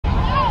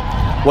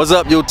What's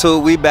up,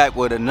 YouTube? We back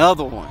with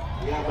another one.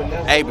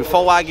 Hey,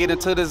 before I get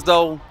into this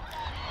though,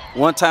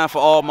 one time for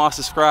all my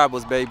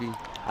subscribers, baby.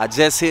 I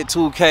just hit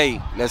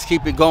 2K. Let's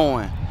keep it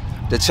going.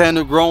 The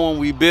channel growing,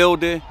 we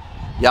building.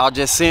 Y'all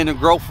just seeing the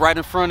growth right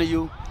in front of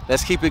you.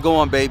 Let's keep it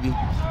going, baby.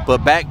 But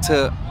back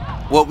to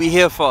what we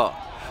here for.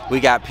 We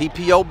got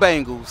PPO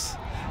Bengals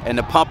and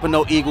the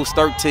Pompano Eagles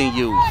 13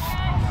 youth.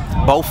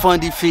 Both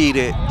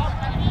undefeated.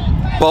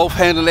 Both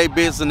handle their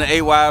business in the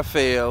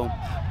AYFL.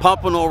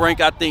 Pompano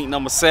rank, I think,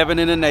 number 7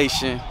 in the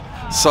nation.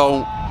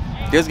 So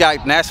this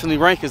got nationally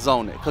rankings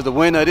on it because the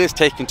winner of this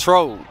take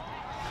control.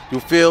 You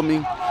feel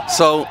me?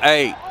 So,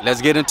 hey,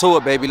 let's get into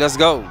it, baby. Let's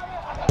go.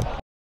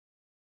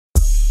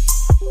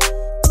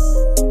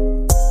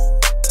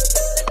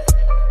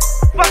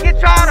 Fucking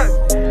Trotters.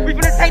 We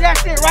finna take that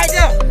shit right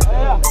there.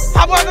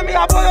 Hot boys on me,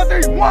 hot boys on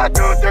 3. 1,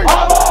 2, 3.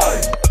 Hot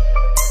boys.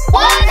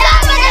 1, 2,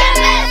 3.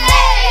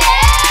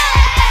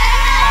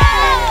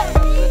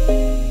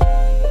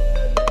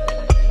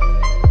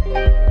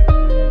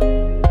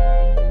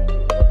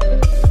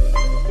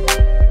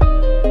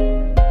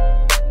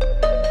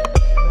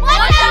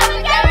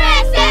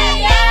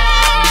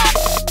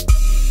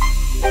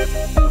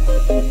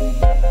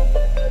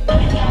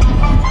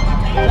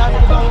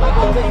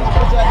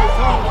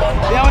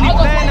 They only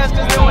playing us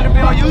because they want to be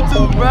on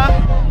YouTube, bruh.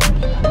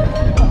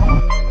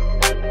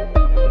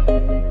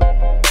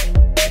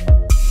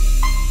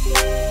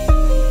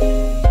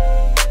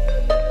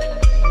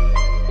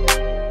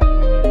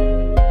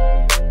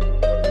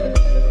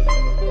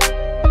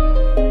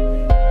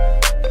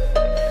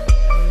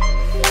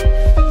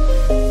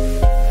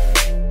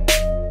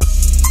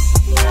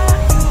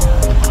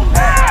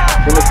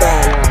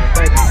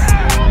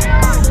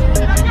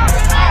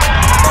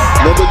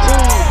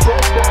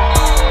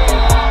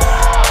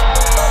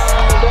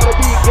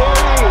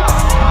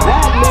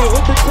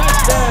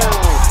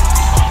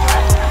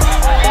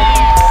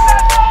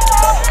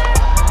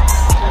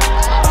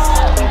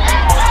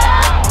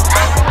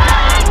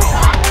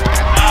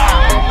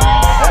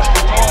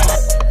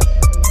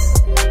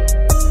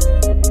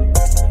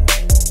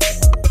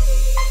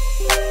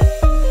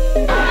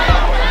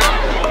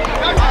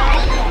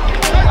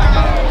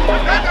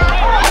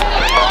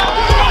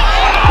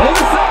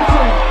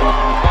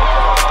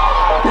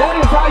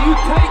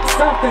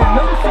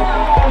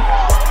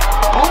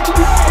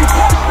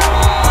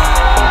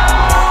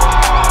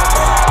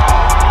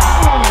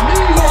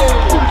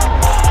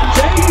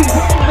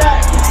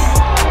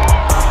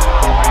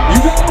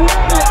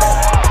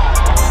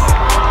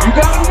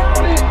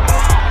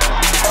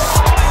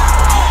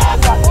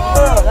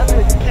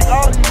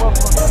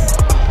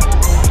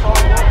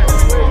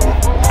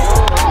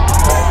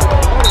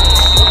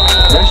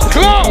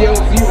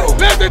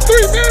 Less than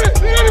 3 minutes!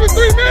 It ain't even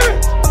 3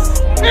 minutes!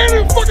 It ain't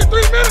even fucking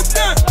 3 minutes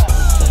yet!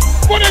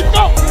 What they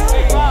thought?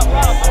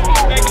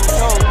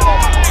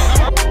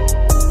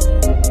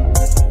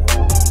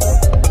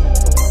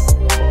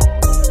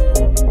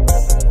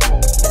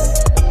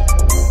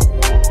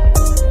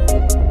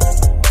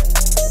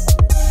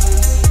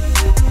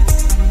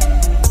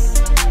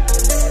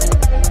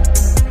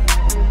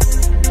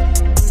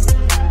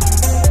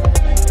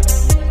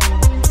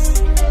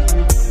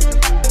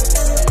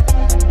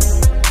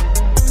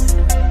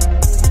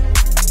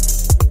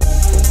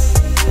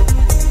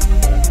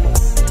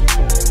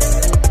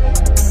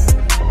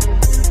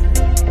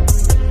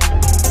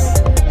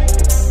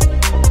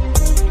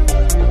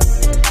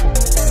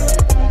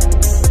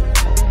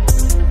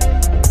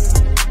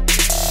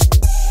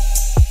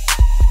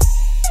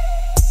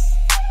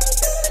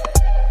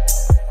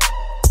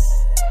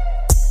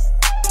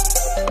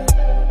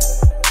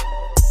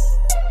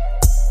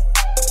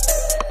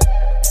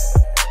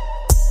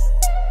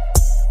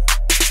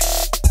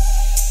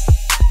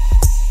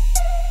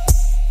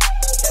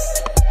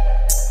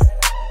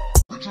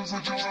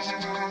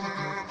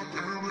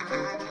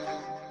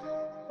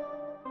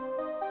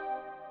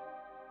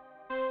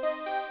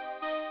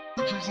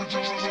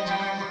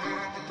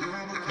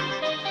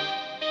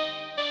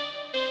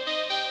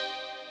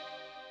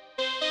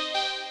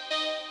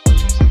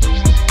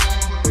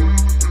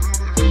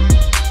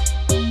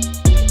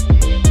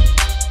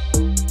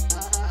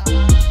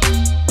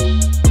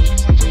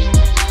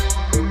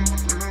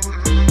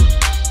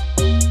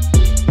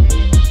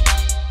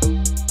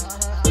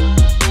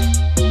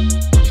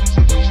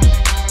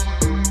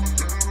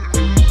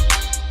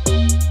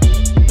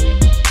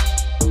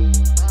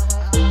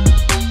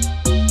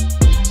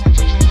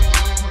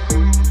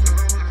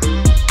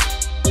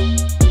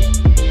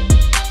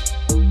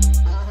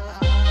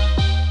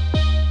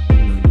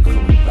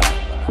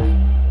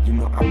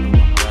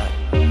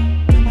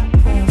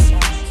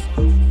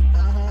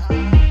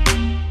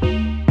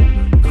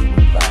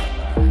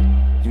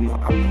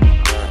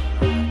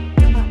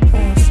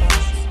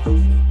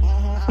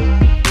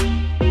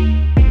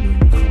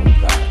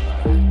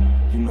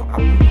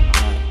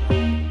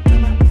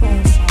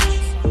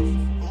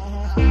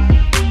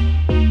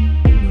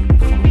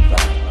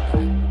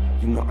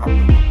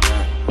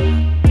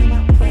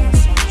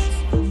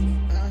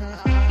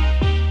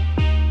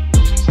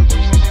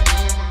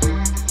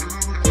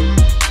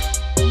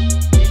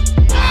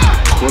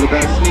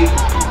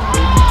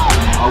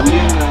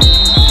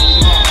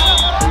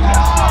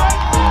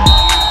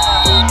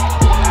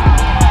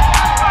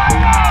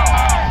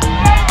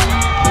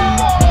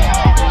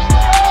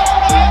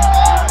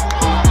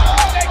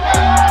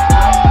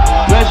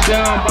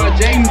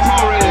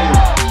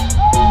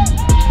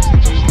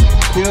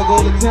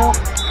 attempt.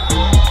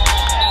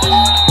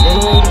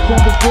 Little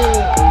attempt is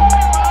good.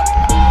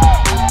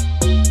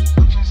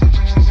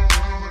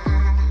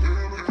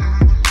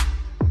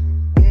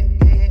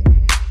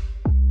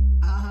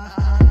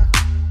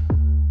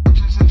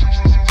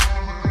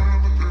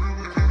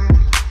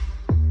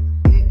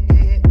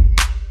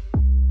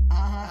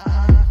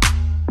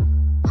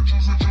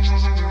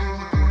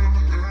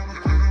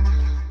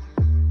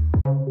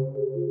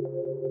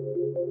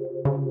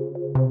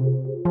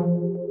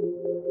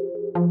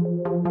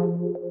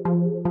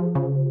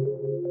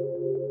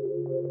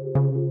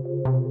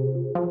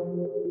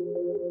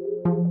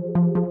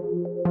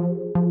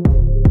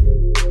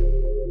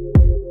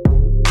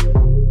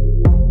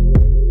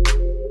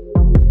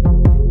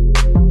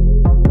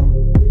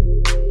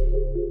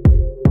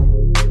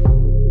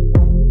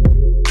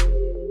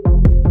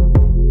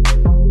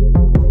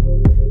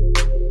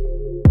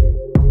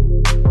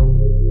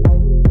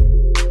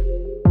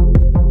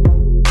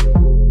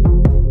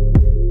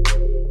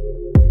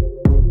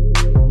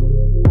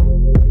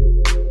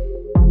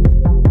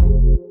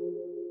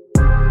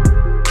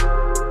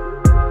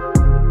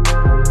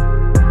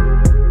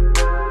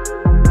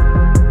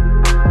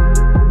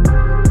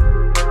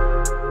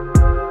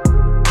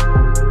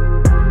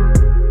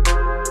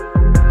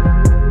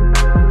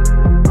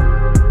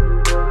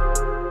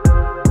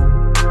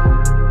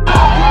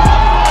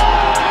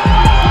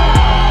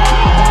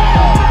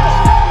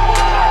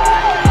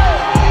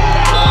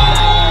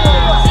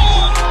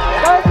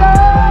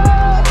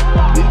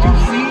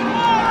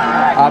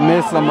 I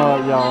missed some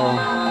of y'all.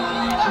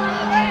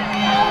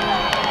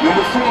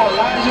 Number 4,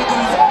 Elijah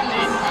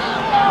Gonzalez.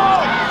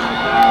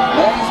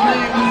 Last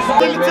name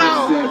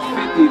Gonzalez.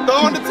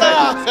 Throw in the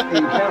towel.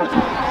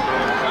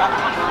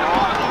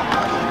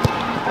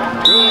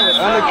 Good.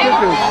 Under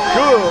kickers.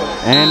 Good.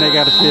 And they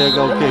got a field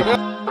goal kick.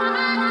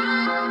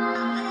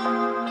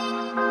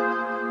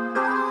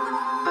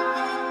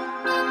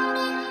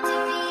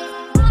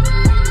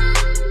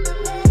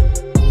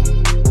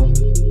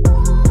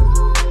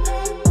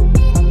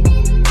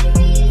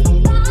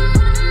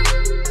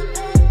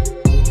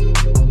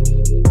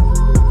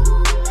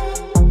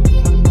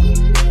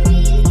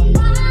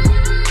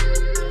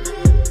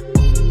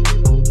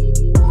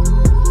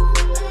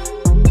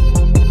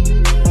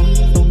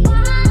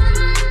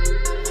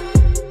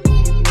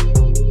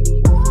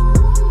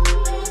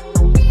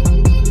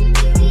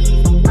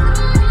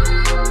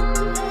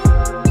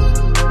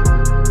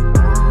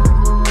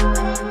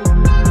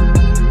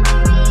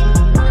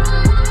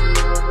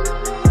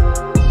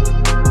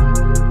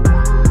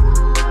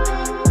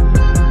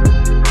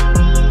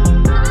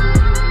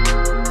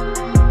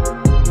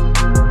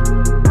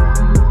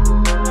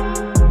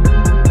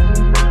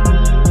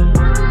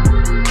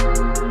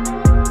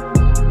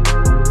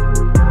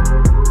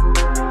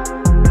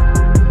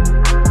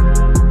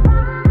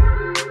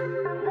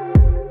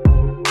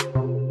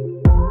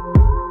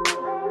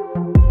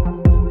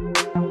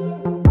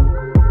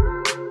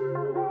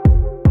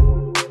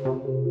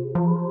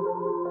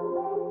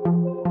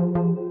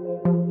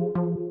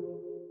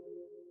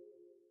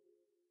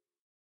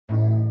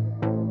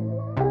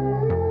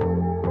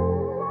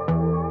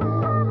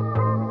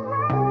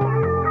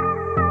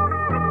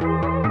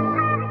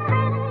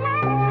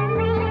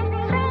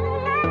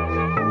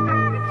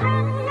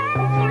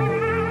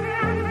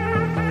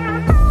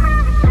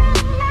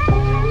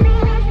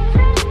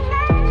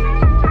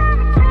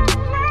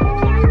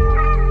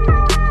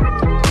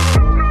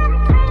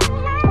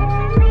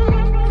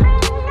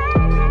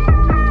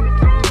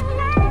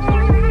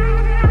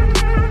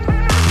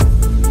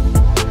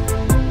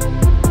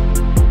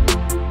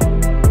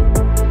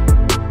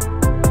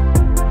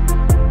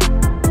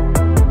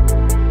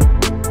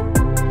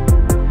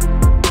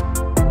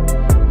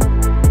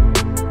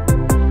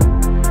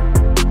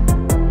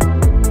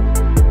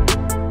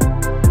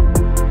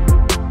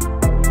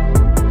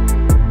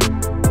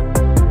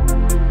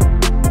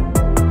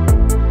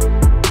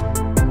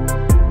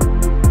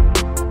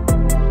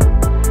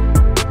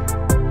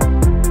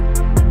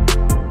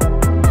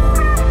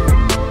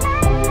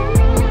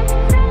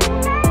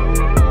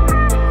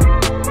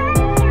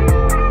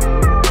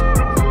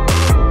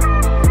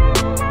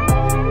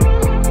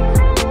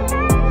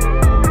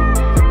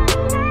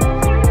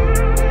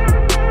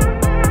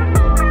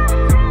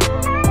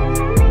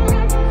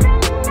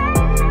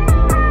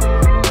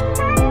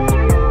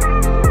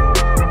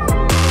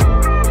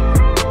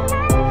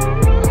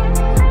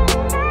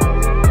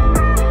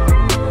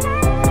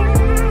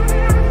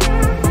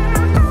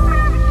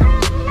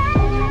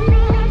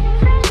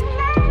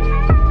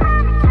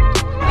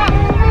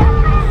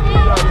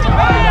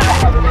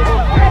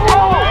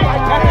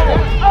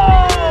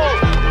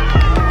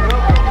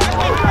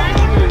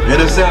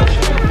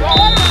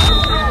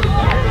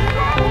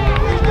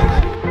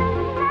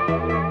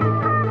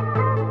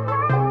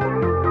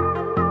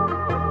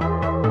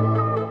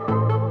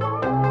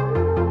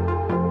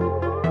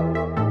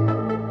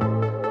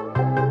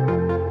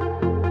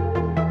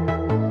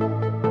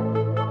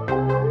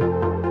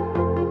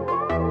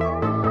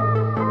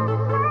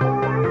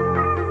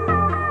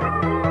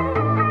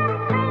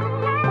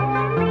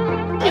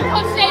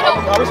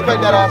 I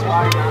respect that ass.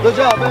 Good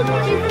job, baby.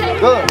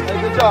 Good. Hey,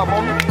 good job,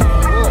 homie.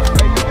 Good.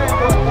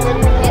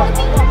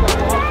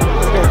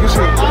 Hey, you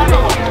should. Good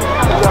job.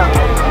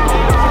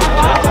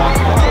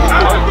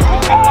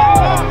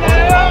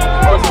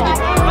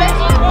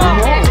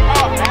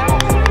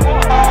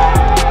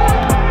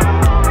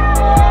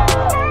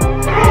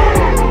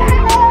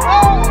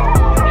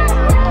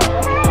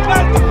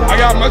 I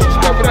got much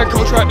respect for that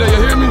coach right there, you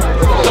hear me?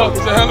 Look,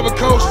 he's a hell of a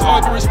coach, it's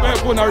all due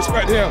respectful, and I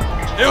respect him.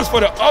 It was for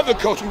the other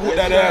coach we whooped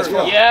that ass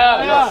for.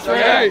 Yeah.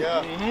 Hey,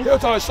 he'll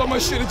talk so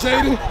much shit to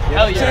Jaden.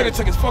 Jaden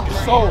took his fucking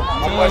soul.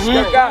 I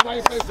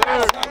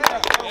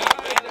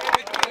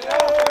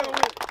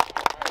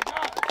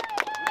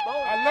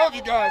love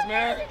you guys,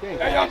 man.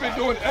 Hey, y'all been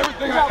doing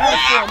everything I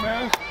asked for,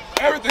 man.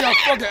 Everything I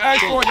fucking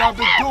asked for, y'all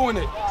been doing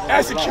it,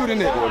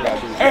 executing it.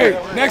 Hey,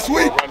 next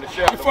week,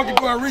 we fucking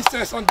go and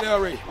recess on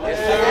Delray.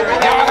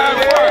 Y'all have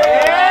fun.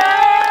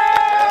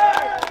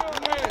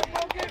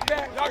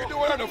 Y'all can do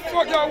whatever the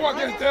fuck y'all want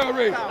against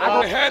Delray.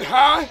 Head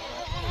high,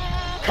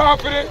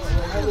 confidence,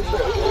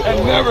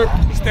 and never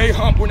stay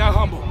humble. We're not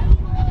humble.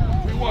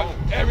 We want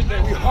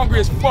everything. We hungry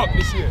as fuck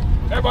this year.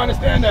 Everybody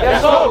understand that?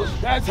 Yes,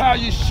 that's how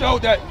you show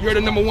that you're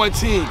the #1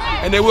 team,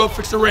 and they will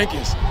fix the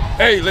rankings.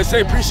 Hey, let's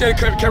say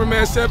appreciate it,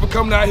 cameraman Seth, for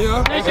coming out here.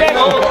 Appreciate it.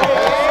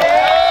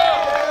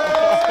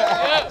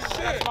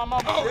 Shit.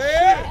 Oh,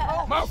 shit.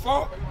 My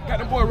fault. Got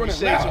the boy running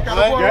loud. Got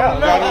the boy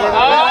running loud.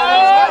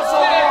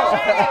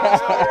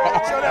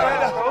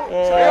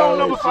 Stay on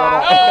 #5.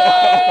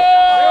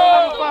 Stay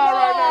on #5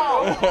 right now.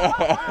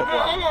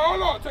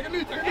 Hold on. Take a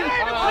knee.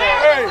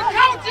 Hey.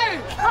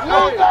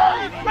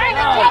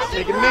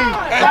 Take a knee.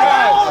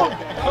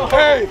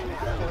 Hey,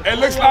 it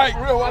looks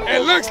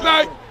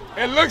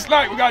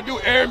like we gotta do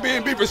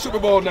Airbnb for Super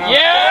Bowl now. Yeah!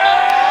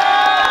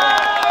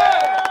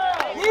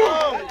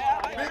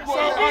 So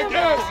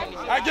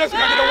I guess we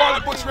gotta get the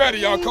wallet books ready,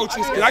 y'all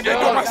coaches, because I can't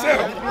do it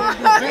myself.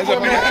 It's a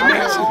big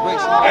mansion.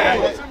 Hey,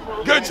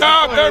 good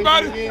job,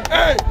 everybody.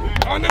 Hey,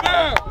 under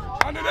there.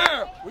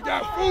 We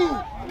got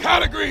food,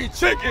 collard green,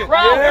 chicken,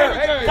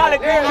 everything.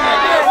 Collard green.